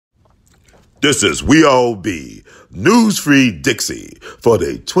This is We All Be, news-free Dixie for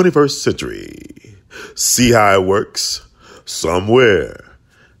the 21st century. See how it works? Somewhere.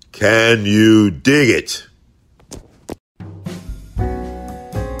 Can you dig it?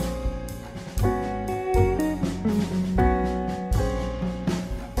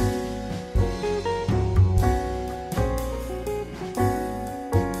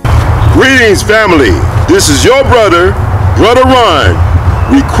 Greetings, family. This is your brother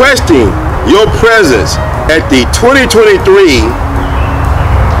Ron, requesting your presence at the 2023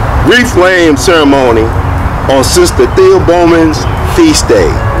 Wreath Flame ceremony on Sister Thea Bowman's feast day.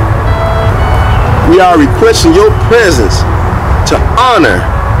 We are requesting your presence to honor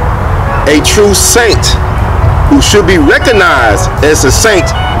a true saint who should be recognized as a saint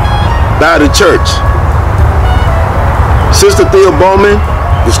by the church. Sister Thea Bowman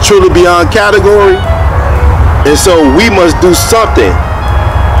is truly beyond category, and so we must do something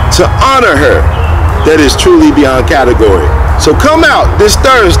to honor her that is truly beyond category. So come out this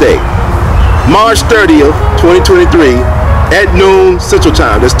Thursday, March 30th, 2023 at noon Central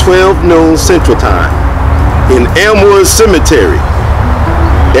Time. That's 12 noon Central Time in Elmwood Cemetery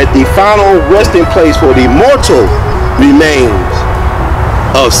at the final resting place for the mortal remains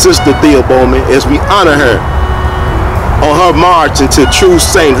of Sister Thea Bowman as we honor her on her march into true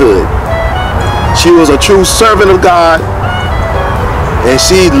sainthood. She was a true servant of God, and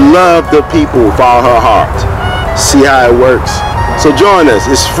she loved the people with all her heart. See how it works? So join us.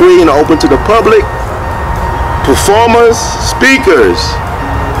 It's free and open to the public. Performers, speakers,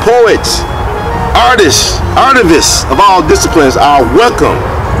 poets, artists of all disciplines are welcome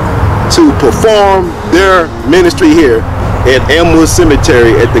to perform their ministry here at Elmwood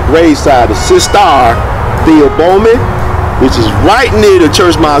Cemetery at the graveside of Sister Thea Bowman, which is right near the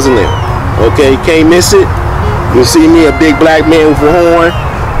church mausoleum. Okay, can't miss it. You'll see me, a big black man with a horn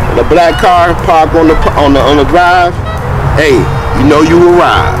and a black car parked on the drive. Hey, you know you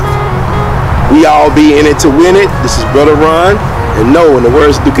arrived. We all be in it to win it. This is Brother Ron, and know, in the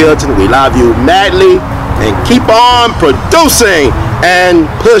words of Duke Ellington, we love you madly and keep on producing and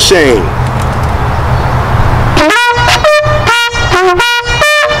pushing.